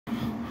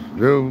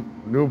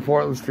New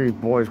Portland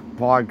Street Boys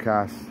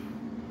podcast.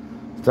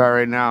 Start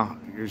right now.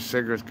 Your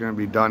cigarette's gonna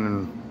be done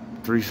in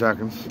 3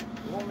 seconds.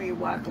 You want me to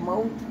whack them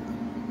out?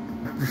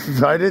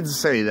 I didn't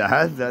say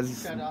that.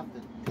 That's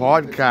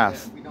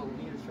podcast. We don't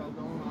need a show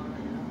going on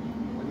right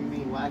now. What do you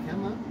mean, whack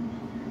him up?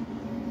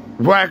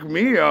 Whack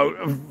me out.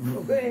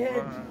 Go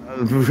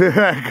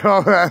ahead. Go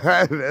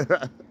ahead.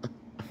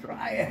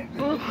 Try it.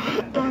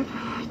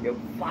 You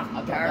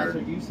fucktard. That's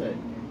what you said.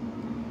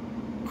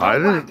 I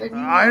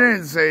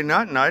didn't say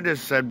nothing. I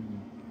just said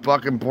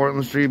fucking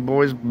Portland Street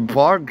Boys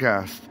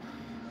podcast.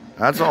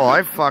 That's all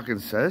I fucking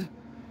said.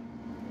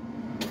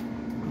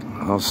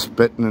 I was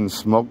spitting and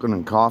smoking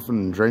and coughing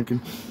and drinking.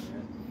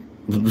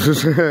 What are you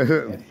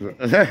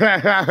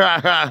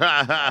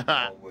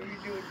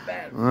doing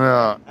bad?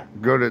 Yeah,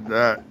 good at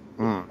that.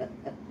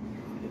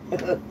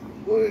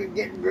 We're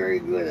getting very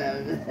good at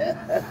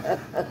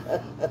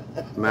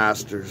it.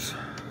 Masters.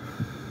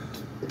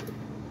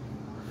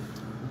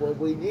 What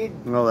we need.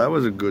 Well, that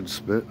was a good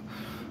spit.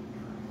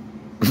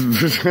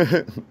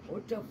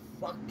 What the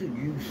fuck did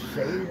you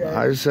say that?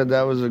 I said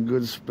that was a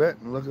good spit.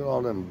 And look at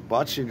all them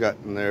butts you got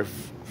in there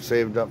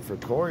saved up for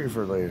Corey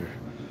for later.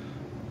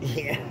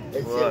 Yeah,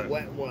 it's What? a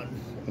wet one.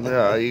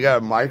 Yeah, you gotta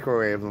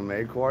microwave them,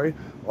 eh, Corey?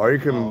 Or you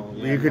can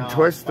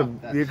twist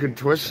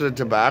the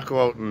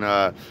tobacco out and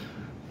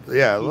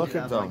yeah, look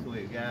at them.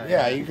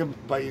 Yeah, you can,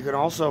 but you can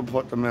also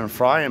put them in a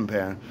frying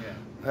pan.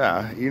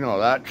 Yeah, you know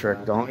that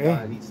trick, don't you?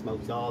 He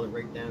smokes all the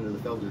right down to the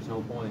filter. There's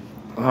no point.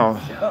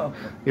 Oh,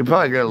 you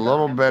probably get a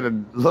little bit of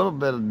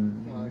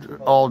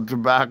old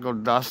tobacco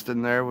dust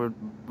in there with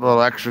a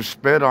little extra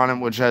spit on it,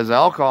 which has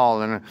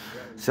alcohol in it.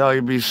 So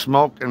you'd be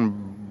smoking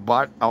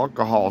butt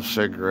alcohol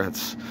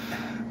cigarettes.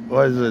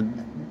 What is it?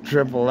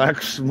 Triple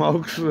X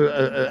smokes. Stop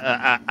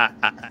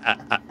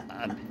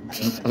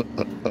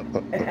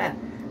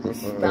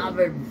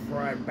it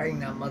before I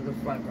bang that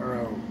motherfucker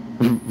out.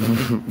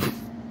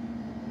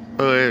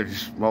 Oh, yeah, you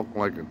smoke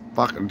like a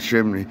fucking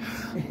chimney.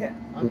 Yeah.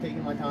 I'm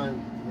taking my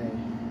time today.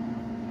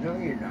 No,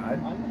 you're not.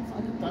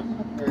 I'm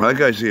not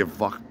Like I see a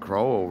fucking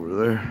crow over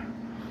there.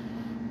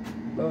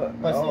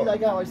 But see,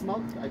 like how I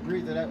smoked, I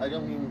breathe it out. I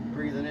don't even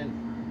breathe it in.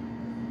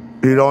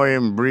 You don't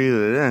even breathe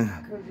it in.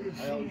 Because you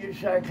see your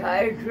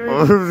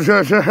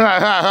psychiatrist?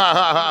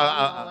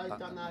 I've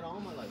done that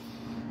all my life.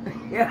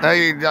 Yeah. Now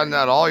you've done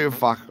that all your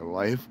fucking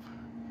life.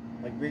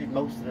 Like breathe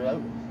most of it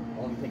out.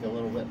 Only take a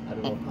little bit. I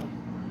don't know.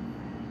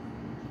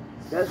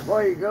 That's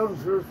why you're going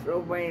through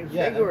so many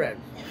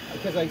cigarettes.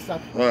 Because I suck.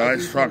 Well, I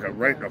struck it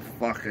right in the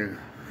fucking...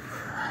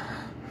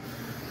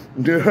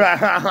 Dude.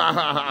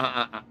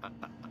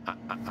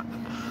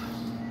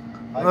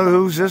 Look,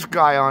 who's this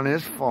guy on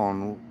his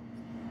phone?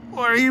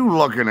 What are you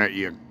looking at,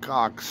 you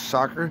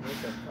cocksucker?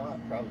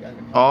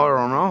 Oh, I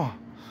don't know.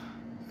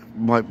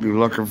 Might be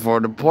looking for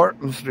the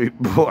Portland Street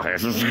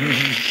Boys.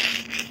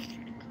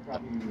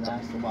 Probably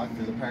asked to walk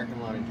through the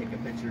parking lot and take a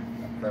picture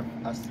for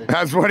us.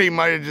 That's what he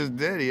might have just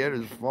did. He had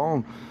his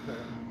phone.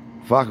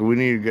 Fuck, we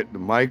need to get the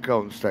mic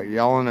out and start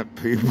yelling at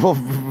people.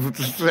 We're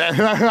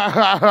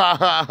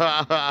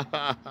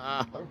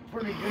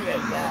pretty good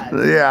at that.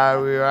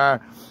 Yeah, we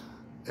are.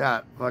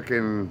 Yeah,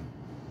 fucking...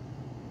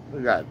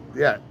 We got,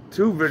 2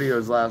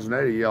 videos last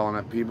night of yelling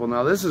at people.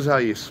 Now, this is how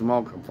you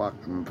smoke a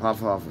fucking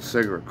puff off a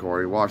cigarette,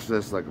 Corey. Watch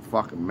this like a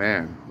fucking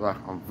man. Look,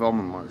 I'm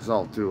filming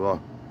myself, too. Look.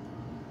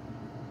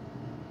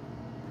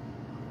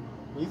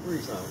 You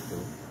breathe out too.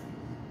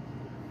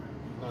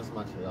 Not as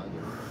much as I do.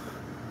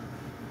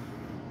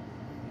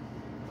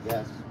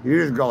 Yes.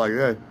 You just go like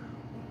this.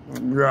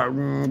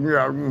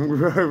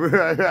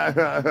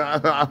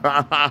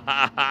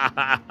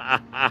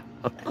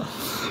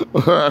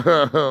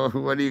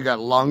 What do you got,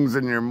 lungs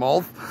in your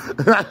mouth?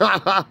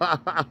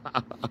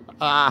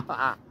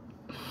 I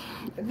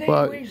think he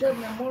wakes up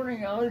in the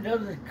morning, all he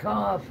does is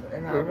cough,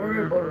 and I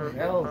worry about his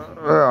health.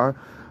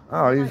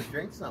 Oh, You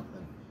drink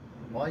something.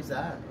 Why is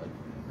that? Like,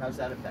 how's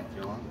that affect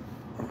your lungs?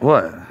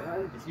 what?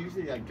 It's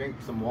usually I drink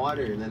some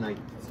water and then I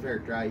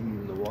start dry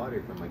heaving the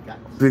water from my guts.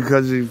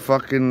 Because you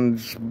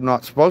fucking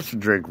not supposed to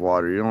drink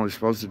water. You're only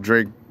supposed to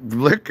drink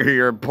liquor.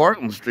 You're a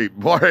Portland Street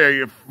boy. Are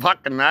you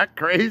fucking that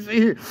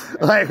crazy?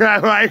 Like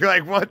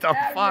what the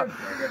fuck?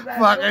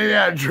 Fucking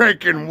yeah,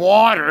 drinking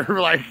water.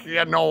 Like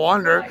yeah, no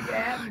wonder.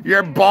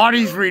 Your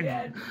body's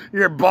rejecting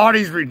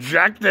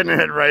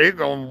it, right?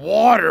 Going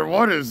water.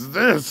 What is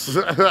this?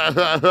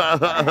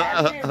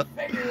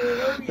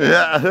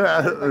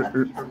 Yeah.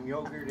 From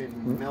yogurt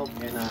and milk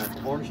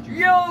and orange juice.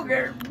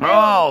 Yogurt!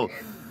 Oh,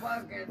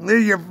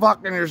 you're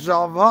fucking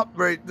yourself up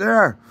right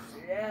there.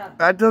 Yeah.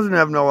 That doesn't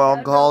have no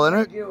alcohol in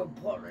it.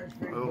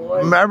 Boy.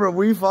 Remember,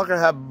 we fucking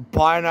have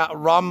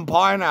rum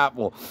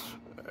pineapple.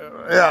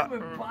 Yeah.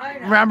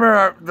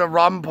 Remember the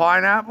rum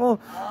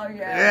pineapple? Oh,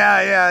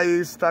 yeah. Yeah,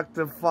 you stuck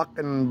the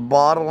fucking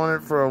bottle in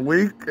it for a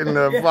week and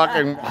the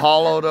fucking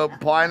hollowed up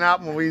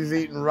pineapple. We was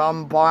eating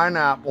rum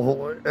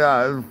pineapple.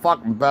 Yeah, it was the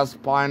fucking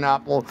best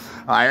pineapple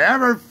I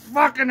ever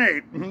fucking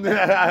ate.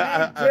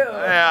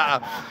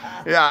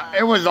 Yeah,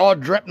 it was all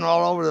dripping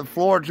all over the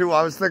floor too.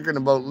 I was thinking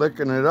about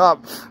licking it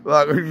up.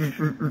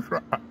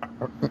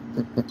 Did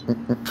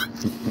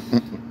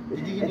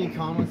you get any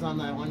comments on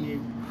that one?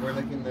 You were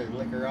licking the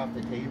liquor off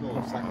the table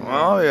or something?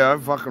 Oh yeah, I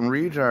fucking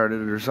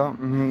retarded or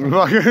something.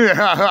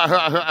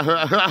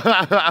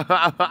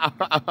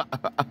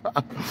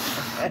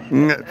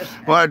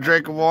 Want a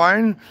drink of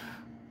wine?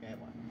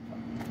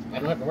 I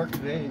don't have to work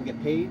today and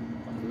get paid.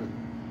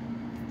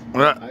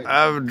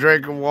 Have a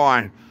drink of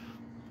wine.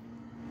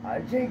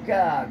 I think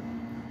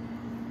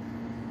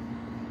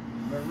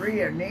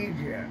Maria needs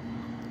you.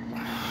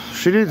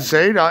 She didn't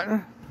say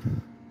nothing.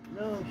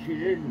 No, she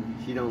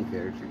didn't. She don't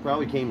care. She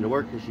probably came to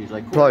work because she's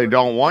like, cool. Probably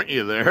don't want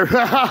you there.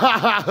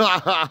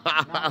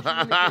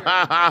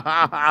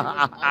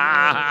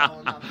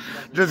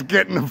 Just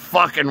get in the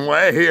fucking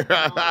way.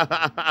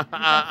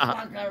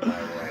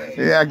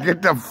 Yeah,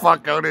 get the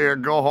fuck out of here.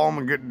 Go home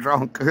and get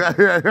drunk.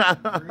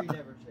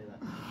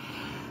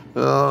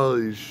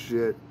 Holy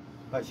shit.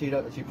 But she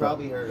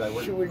probably heard I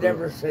wouldn't. She would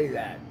never say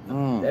that.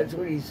 That's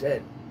what he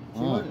said. She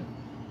wouldn't.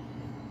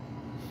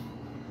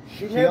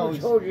 She never always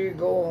told you to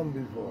go home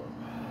before.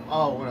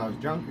 Oh, when I was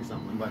drunk or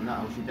something, but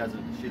no, she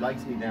doesn't. She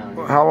likes me down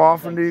here. How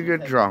often do you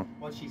get drunk?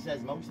 What she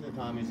says most of the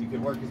time is you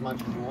can work as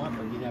much as you want,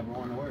 but you never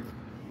want to work.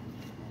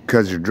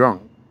 Because you're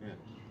drunk.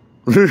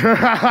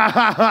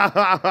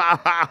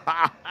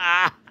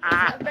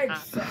 That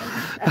makes sense.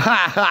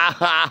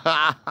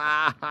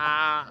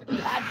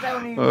 That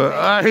don't even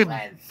make He's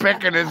sense.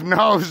 picking his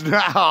nose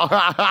now.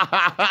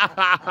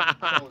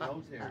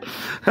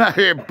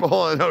 He's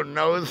pulling out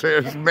nose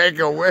hairs. Make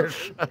a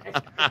wish.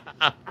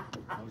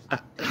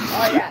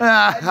 Oh yeah,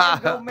 I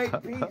just go make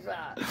pizza.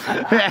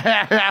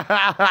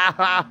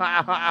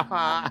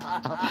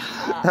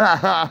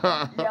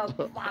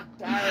 You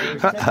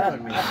fucktard.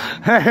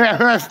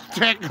 That's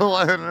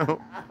tickling.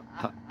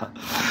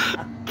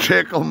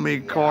 Tickle me,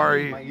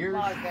 Corey. My ears.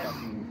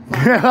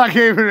 I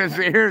gave it his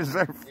ears.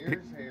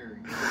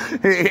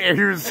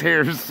 Ears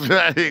hairy. Ears.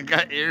 You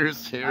got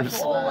ears.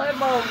 Pull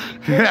him out.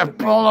 Yeah,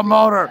 pull a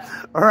motor,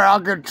 or I'll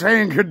get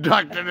train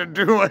conductor to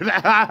do it. And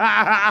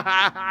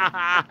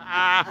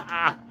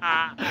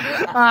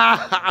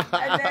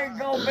then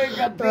go make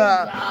a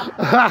pizza.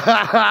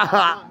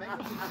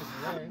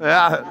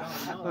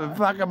 Yeah,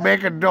 fucking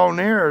make a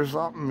donair or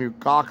something, you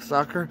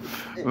cocksucker.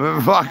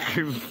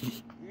 Fucking.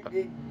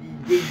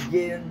 You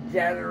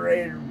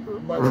degenerated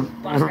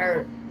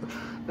motherfucker.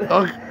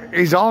 Look,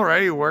 he's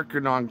already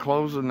working on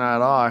closing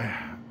that eye.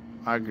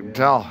 I can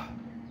tell.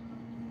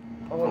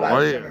 Oh, What do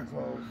that's you- gonna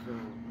close soon.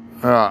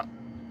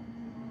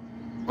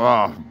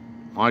 Oh,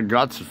 my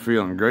guts are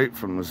feeling great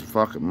from this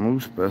fucking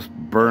moose piss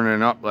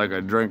burning up like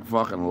I drink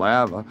fucking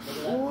lava.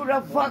 Who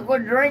the fuck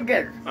would drink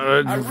it?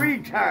 A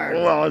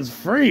retard. Well, it's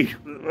free.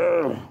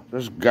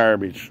 This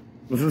garbage.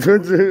 You're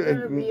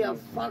gonna be a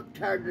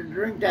fucktard to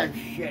drink that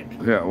shit.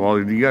 Yeah, well,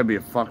 you gotta be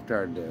a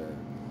fucktard to...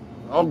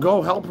 Oh,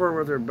 go help her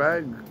with her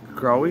bag,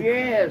 Crowy.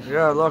 Yes.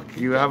 Yeah, look,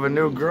 you have a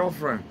new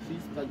girlfriend.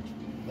 She's like,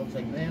 looks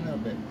like man a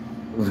bit.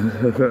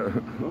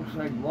 Looks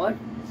like what?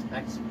 His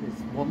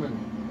ex-woman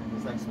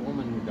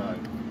who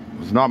died.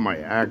 It's not my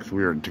ex.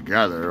 We were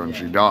together when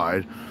she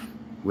died.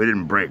 We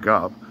didn't break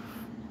up.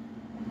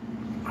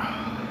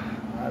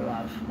 I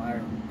lost my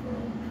girl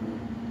too.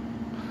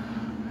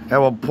 Yeah,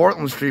 well,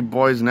 Portland Street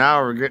Boys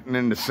now are getting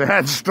into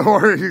sad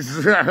stories.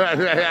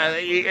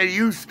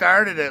 You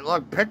started it.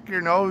 Look, pick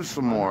your nose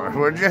some more,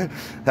 would you?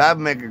 That'd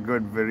make a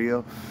good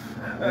video.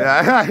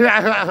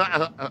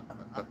 Yeah.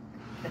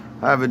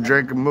 Have a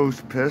drink of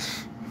moose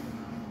piss.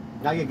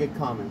 Now you get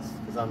comments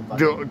because I'm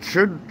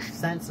fucking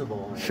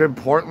sensible. Should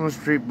Portland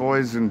Street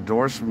Boys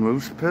endorse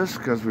moose piss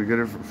because we get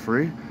it for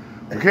free?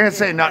 We can't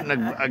say nothing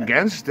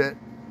against it.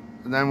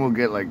 And then we'll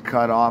get like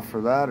cut off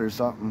for that or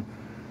something.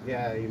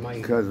 Yeah, you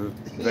might. Because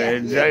they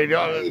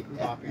don't.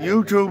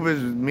 YouTube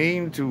is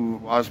mean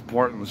to us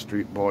Portland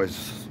Street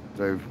Boys.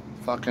 They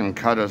fucking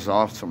cut us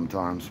off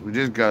sometimes. We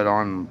just got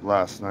on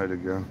last night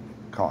again.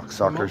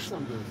 Cocksuckers.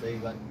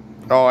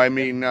 Oh, I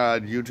mean,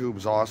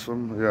 YouTube's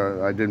awesome.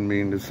 Yeah, I didn't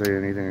mean to say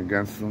anything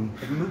against them.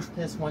 If Moose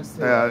Piss wants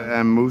to. Yeah,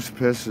 and Moose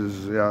Piss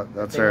is, yeah,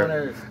 that's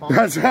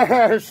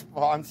our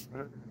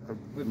sponsor.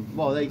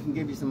 Well, they can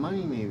give you some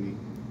money, maybe.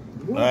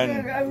 Who's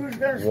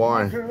gonna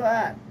sponsor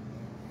that?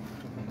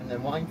 And the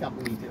wine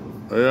company, too.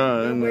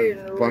 Yeah, and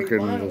the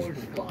fucking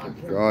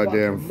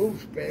goddamn.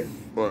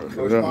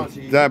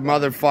 That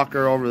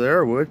motherfucker over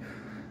there would.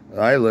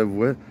 I live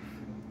with.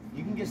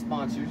 You can get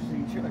sponsors.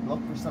 You should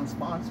look for some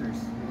sponsors.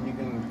 And you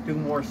can do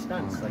more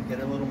stunts, like get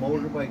a little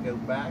motorbike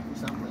out back or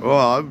something.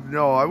 Well,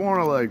 no, I want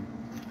to like.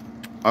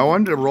 I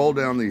wanted to roll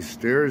down these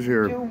stairs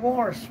here. Do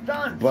more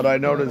stunts. But I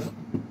noticed,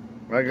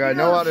 like, I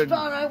know how to.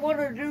 Stunt I want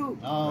to do.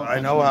 I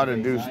know how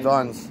to do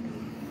stunts,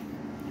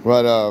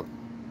 but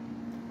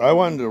I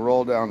wanted to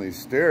roll down these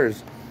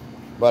stairs,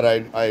 but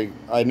I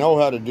know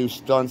how to do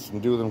stunts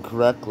and do them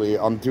correctly.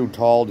 I'm too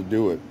tall to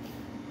do it.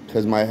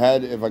 Because my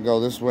head, if I go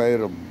this way,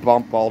 it'll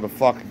bump all the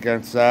fuck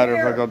against that. Or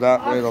if I go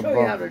that way, it'll bump. I'll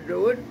show you how to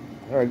do it.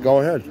 All right, go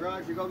ahead.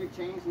 Roger, go get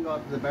changed and go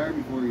up to the bar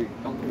before you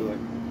don't do it.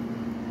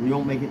 You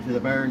don't make it to the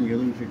bar and you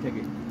lose your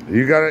ticket.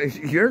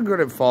 You're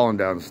good at falling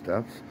down the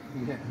steps.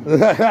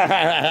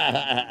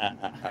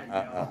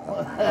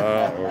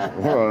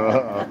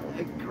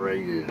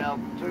 Great enough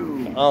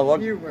too. Oh,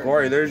 look,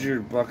 Corey, there's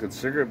your fucking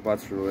cigarette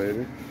butts for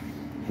later.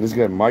 This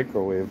guy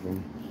microwaved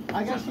them.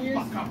 I guess he is.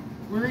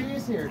 Where he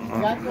is here.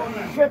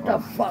 Shut the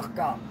fuck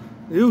up.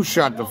 You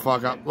shut the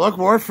fuck up. Look,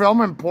 we're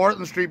filming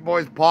Portland Street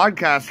Boys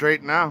podcast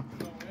right now.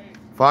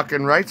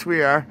 Fucking rights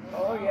we are.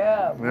 Oh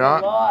yeah, we're Yeah.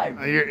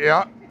 live.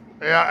 Yeah.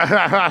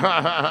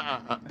 Yeah.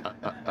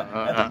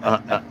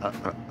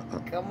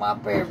 Come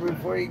up here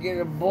before you get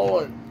a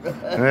bullet.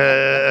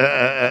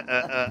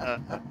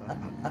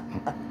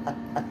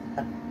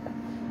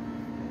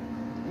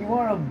 You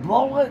want a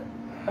bullet?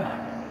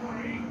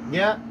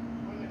 Yeah.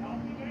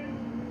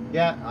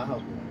 Yeah, I'll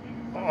help you.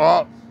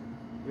 Oh,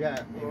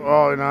 Yeah.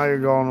 oh, now you're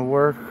going to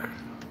work.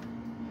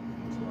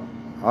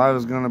 I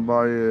was gonna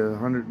buy you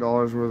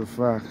 $100 worth of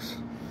facts.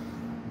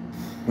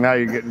 Now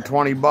you're getting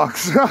 20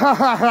 bucks.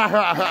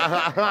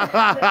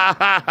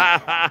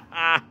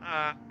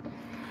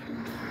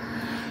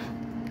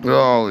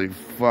 Holy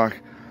fuck.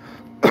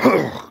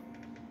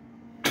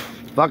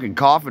 Fucking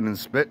coughing and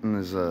spitting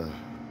is I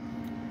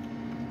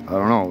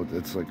don't know,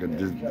 it's like a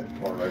It's a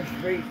Portland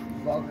Street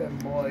fucking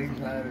boys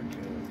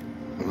attitude.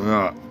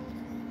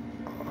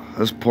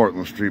 this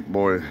Portland Street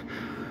boy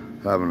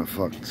having a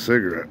fucking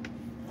cigarette.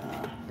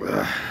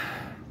 Fuck,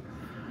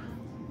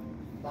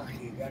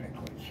 you gotta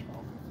quit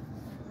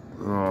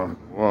smoking.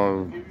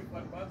 Well,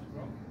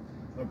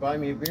 Or buy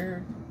me a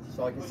beer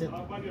so I can sit.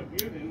 I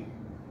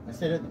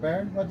sit at the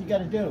bar. What do you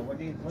gotta do?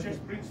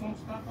 Just bring some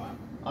stuff up.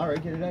 All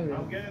right, get it out.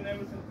 I'm getting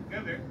everything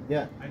together.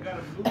 Yeah. I got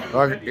a blue.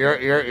 look,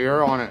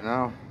 you're on it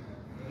now.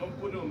 Don't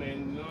put them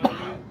in. You know what I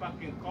mean?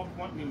 Fucking cops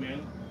want me,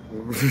 man.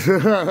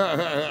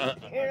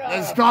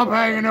 And stop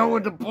hanging out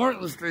with the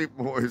Portland Street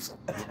boys.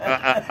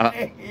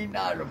 He's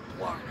not a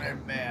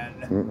Portland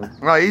man.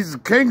 No, he's a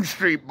King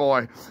Street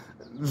boy.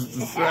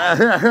 Fuck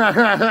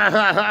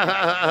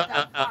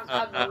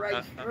on the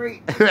right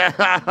street.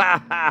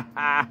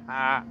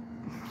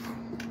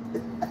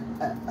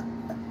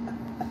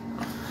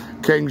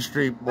 King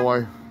Street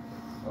boy.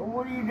 Well,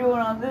 what are you doing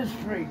on this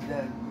street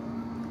then?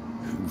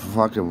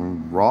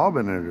 Fucking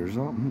robbing it or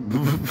something.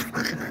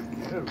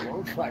 It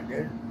looks like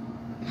it.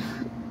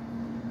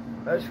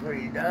 That's what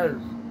he does.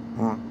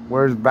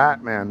 Where's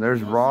Batman?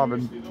 There's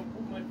Robin. Seriously, don't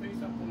put my face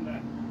up on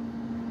that.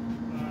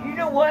 You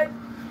know what?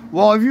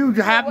 Well, if you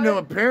happen to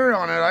appear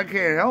on it, I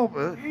can't help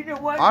it. You know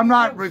what? I'm You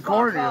not can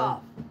recording fuck you.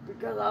 off,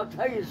 because I'll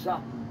tell you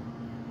something.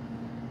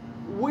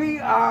 We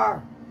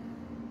are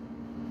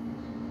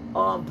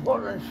on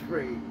Portland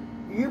Street.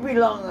 You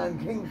belong on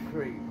King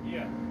Street.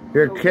 Yeah.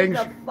 You're So King,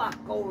 get the fuck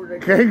over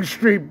to King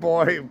Street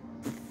boy.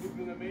 Who's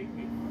gonna make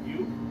me?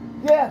 You?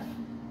 Yes.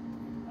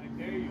 I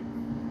dare you.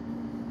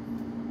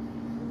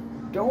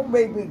 Don't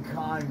make me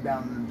climb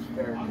down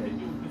the I'll hit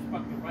staircase. you with this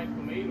fucking ripe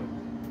tomato.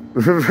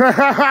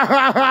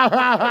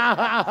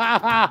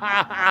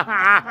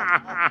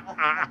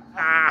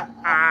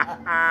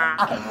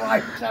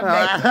 Right,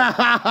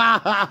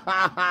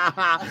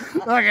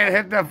 Look, it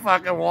hit the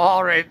fucking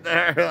wall right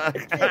there. I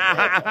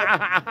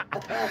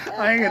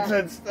think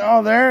it's in,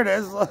 oh, there it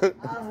is. Look.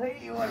 I'll hit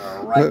you with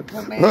a ripe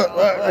tomato. Look,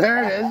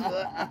 there it is.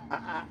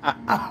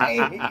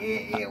 I'll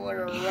hit you with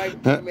a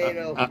ripe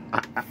tomato.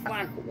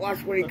 Fuck,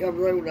 watch when he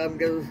comes out. I'm gonna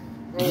throw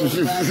it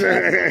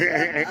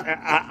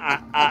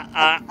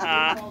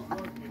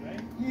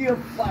back. You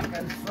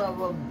fucking son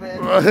of a bitch.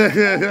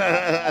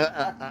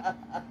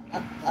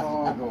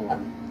 Oh, go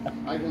on.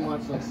 I can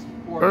watch some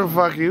sport. Where the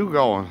fuck are you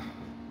going?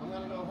 I'm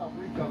gonna go help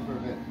Rico for a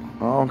bit.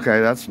 Oh, okay,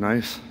 that's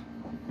nice.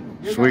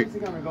 You Sweet. guys are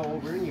gonna go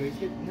over anyways.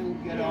 Get him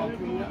get all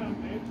cleaned up.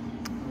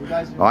 You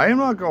guys are. I am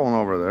not going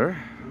over there.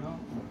 No?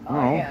 I No.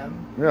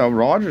 am. Yeah,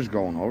 Roger's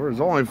going over.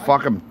 It's only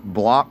fucking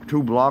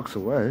 2 blocks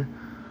away.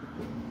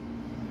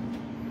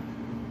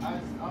 I'll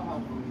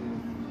help him.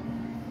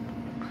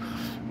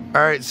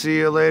 All right, see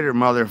you later,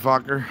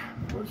 motherfucker.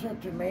 Where's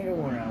that tomato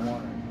when I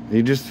want it?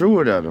 He just threw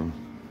it at him.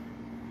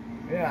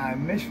 Yeah, I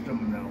missed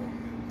him though.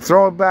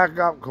 Throw it back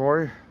up,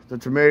 Corey. The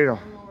tomato. I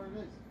don't know where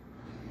it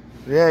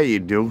is. Yeah, you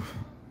do.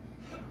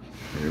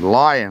 You're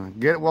lying.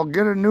 Get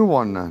a new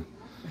one then.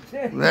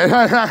 Get a new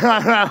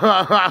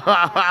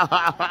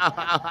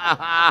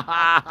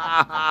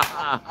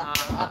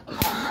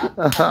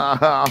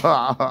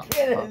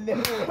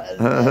one.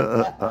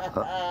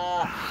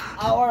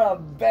 I want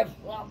to bet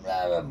something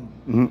at him.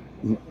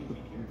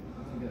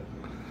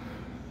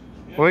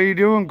 What are you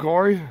doing,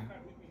 Corey?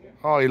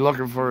 Oh, he's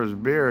looking for his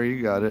beer. He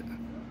got it.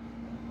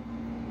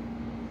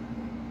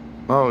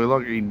 Oh,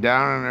 look, he's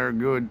down in there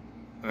good.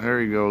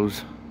 There he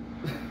goes.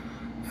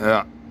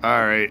 Yeah,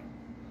 all right.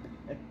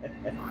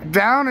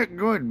 Down it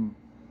good.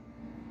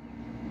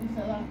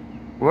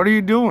 What are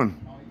you doing?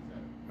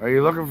 Are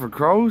you looking for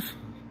crows?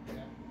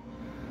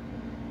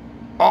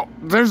 Oh,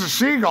 there's a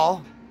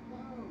seagull.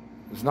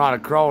 It's not a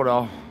crow,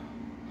 though.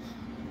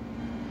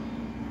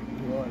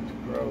 Oh, it's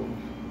gross.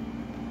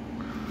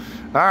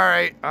 All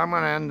right, I'm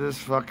going to end this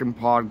fucking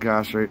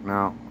podcast right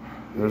now.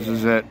 This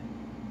is it.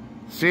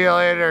 See you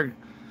later,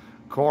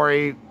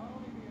 Corey.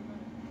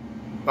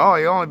 Oh,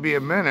 you only be a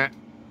minute.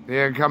 You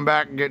gonna come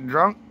back and get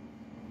drunk?